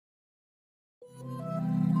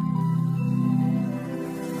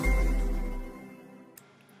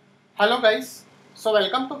Hello guys, so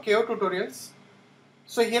welcome to KO Tutorials.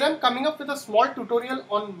 So here I'm coming up with a small tutorial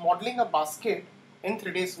on modeling a basket in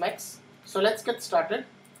 3DsMax. So let's get started.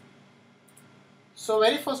 So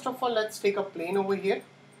very first of all, let's take a plane over here.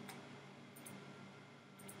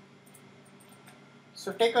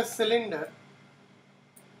 So take a cylinder.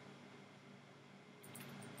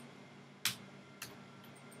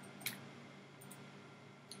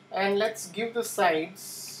 And let's give the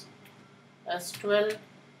sides as 12,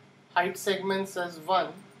 height segments as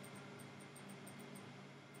 1.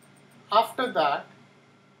 After that,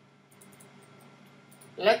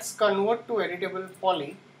 let's convert to editable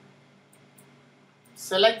poly.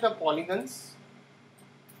 Select the polygons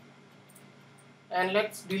and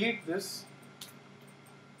let's delete this.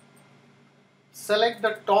 Select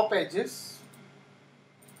the top edges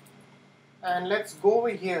and let's go over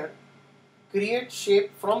here, create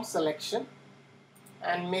shape from selection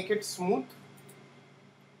and make it smooth.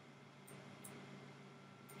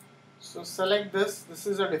 So select this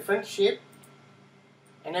is a different shape,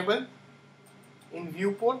 enable in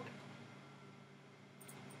viewport.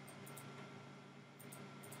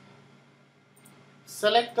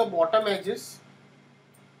 Select the bottom edges,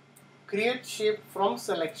 create shape from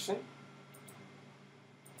selection,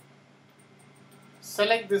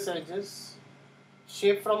 select this edges,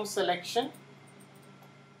 shape from selection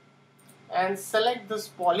and select this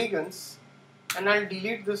polygons and I'll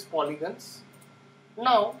delete this polygons.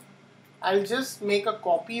 Now I'll just make a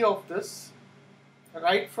copy of this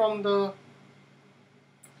right from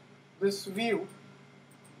this view.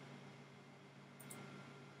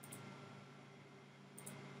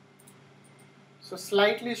 So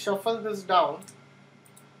slightly shuffle this down.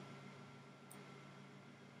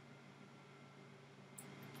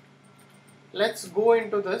 Let's go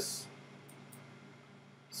into this.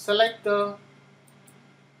 Select the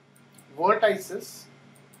vertices.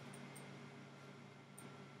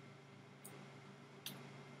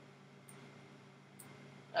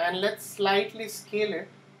 And let's slightly scale it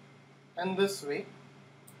in this way.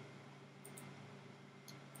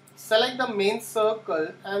 Select the main circle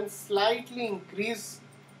and slightly increase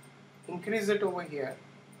it over here.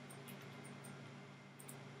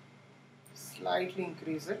 Slightly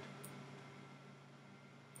increase it.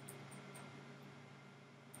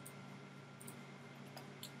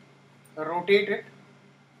 Rotate it.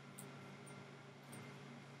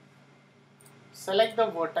 Select the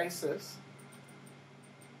vertices.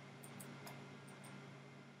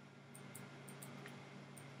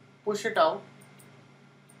 Push it out.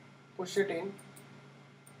 Push it in,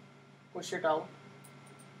 push it out.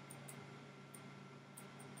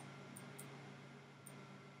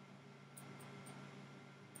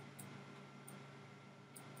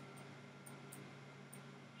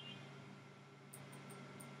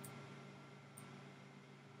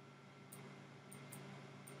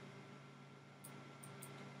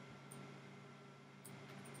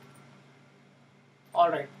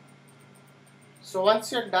 Alright, so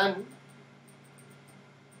once you're done,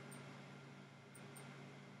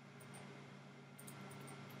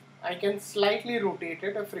 I can slightly rotate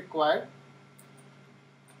it if required.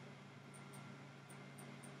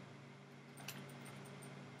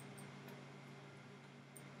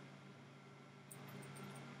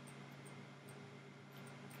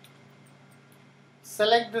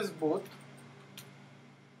 Select this both.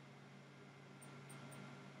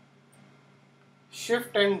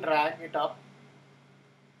 Shift and drag it up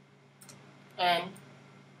and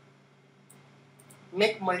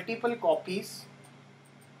make multiple copies.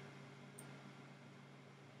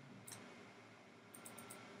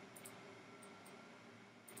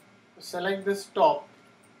 Select this top.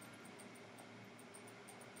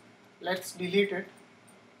 Let's delete it.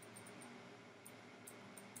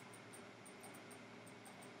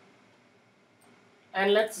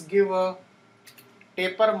 And let's give a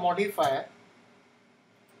taper modifier.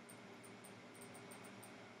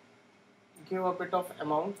 Give a bit of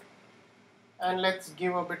amount and let's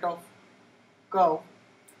give a bit of curve.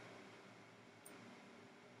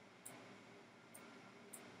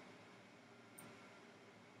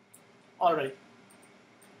 Alright.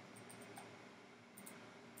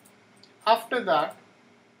 After that,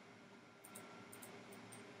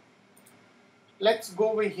 let's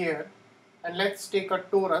go over here and let's take a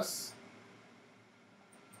torus.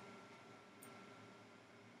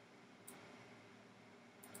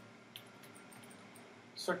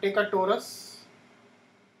 So take a torus,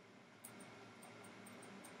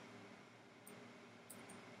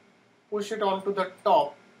 push it onto the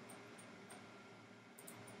top,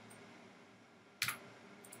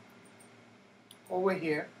 over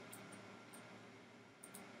here,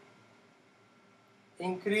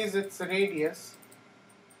 increase its radius,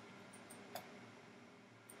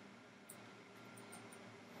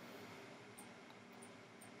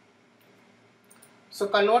 so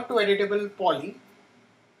convert to editable poly.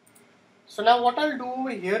 So now what I'll do over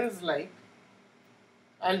here is like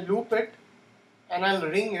I'll loop it and I'll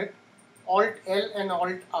ring it, Alt L and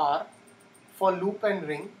Alt R for loop and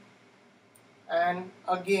ring, and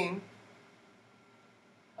again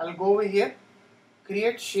I'll go over here,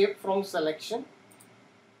 create shape from selection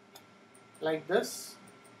like this,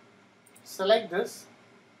 select this.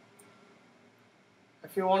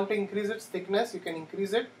 If you want to increase its thickness, you can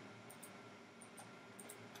increase it.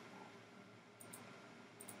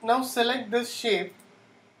 Now select this shape,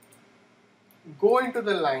 go into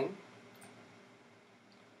the line,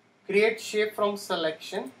 create shape from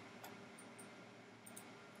selection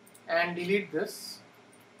and delete this.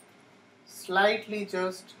 Slightly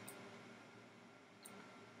just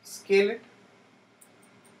scale it.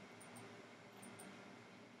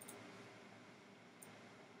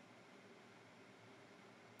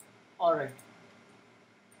 Alright.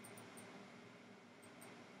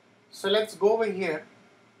 So let's go over here.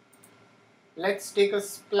 Let's take a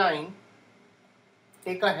spline,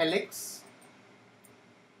 take a helix,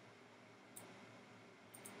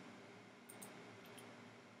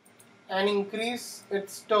 and increase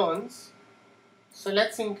its turns. So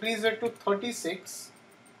let's increase it to 36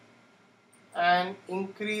 and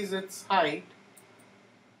increase its height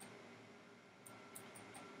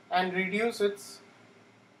and reduce its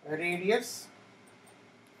radius.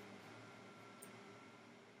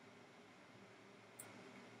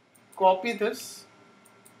 Copy this.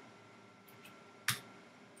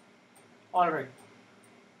 Alright.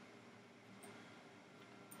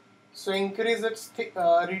 So increase its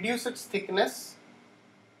reduce its thickness.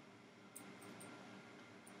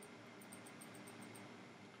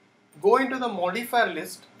 Go into the modifier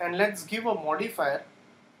list and let's give a modifier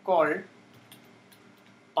called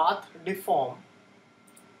path deform.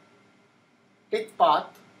 Take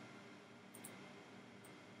path,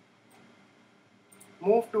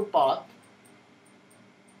 move to path,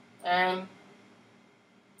 and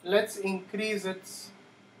let's increase its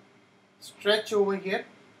stretch over here.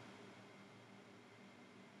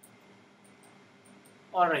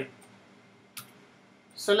 Alright,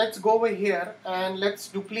 so let's go over here and let's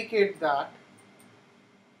duplicate that.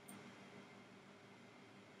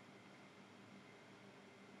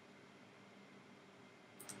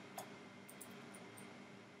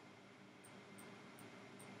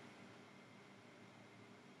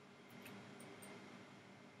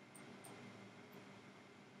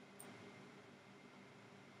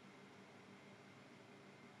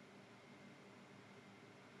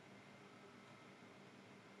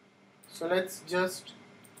 So let's just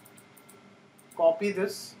copy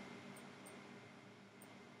this.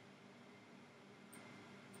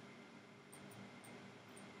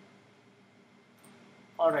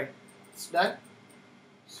 Alright, it's done.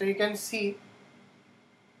 So you can see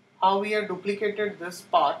how we have duplicated this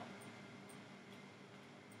part.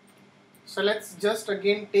 So let's just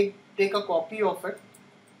again take a copy of it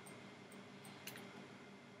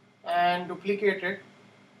and duplicate it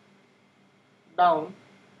down.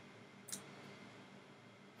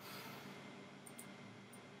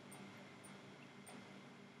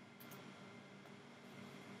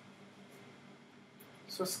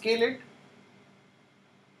 So scale it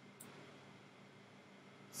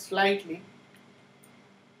slightly,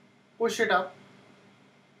 push it up,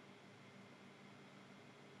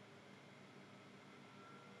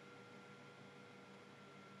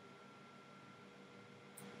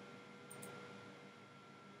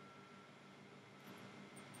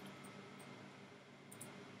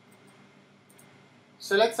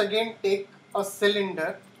 so let's again take a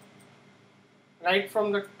cylinder right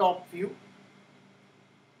from the top view.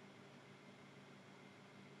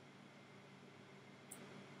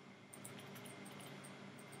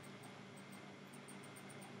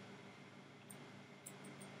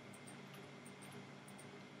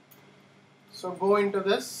 So go into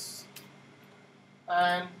this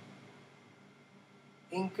and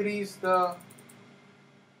increase the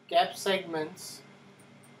cap segments,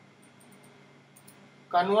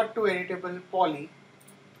 convert to editable poly,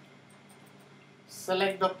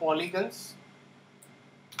 select the polygons,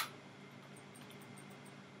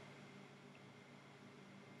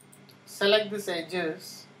 select these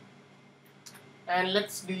edges and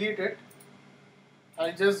let's delete it.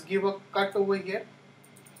 I'll just give a cut over here.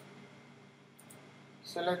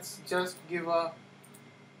 So let's just give a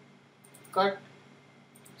cut.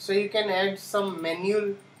 So you can add some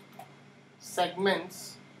manual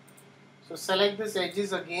segments. So select these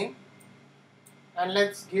edges again and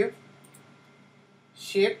let's give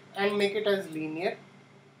shape and make it as linear.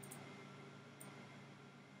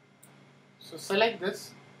 So select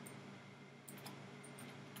this,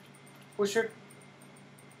 push it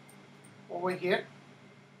over here,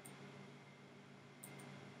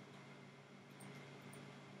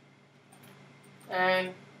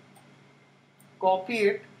 and copy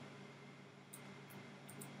it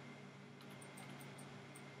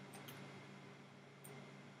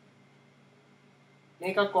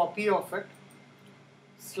make a copy of it,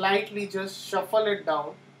 slightly just shuffle it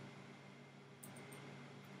down,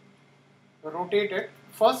 rotate it,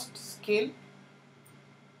 first scale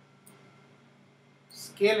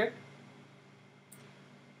it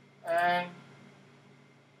and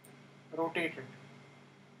rotate it.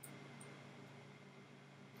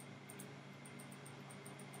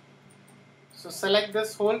 So select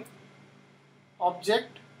this whole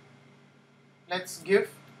object, let's give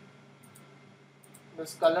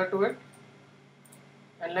this color to it,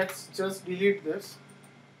 and let's just delete this.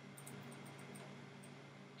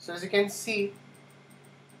 So as you can see,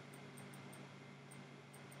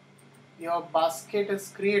 your basket is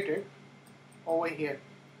created over here.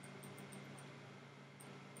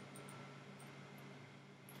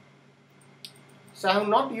 So I have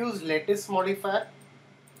not used lattice modifier,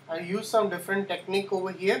 I use some different technique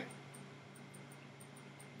over here.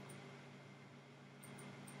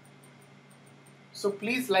 So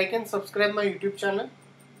please like and subscribe my YouTube channel.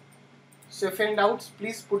 So if in doubts,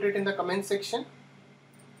 please put it in the comment section.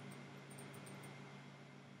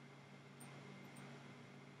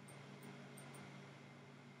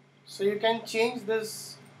 So you can change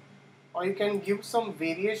this, or you can give some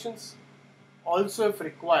variations also if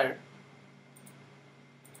required.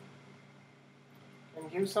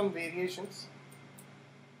 And give some variations.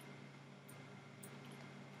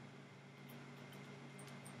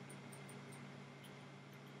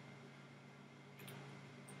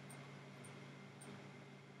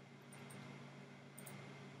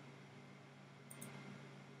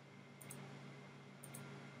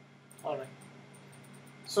 Alright.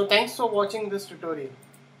 So thanks for watching this tutorial.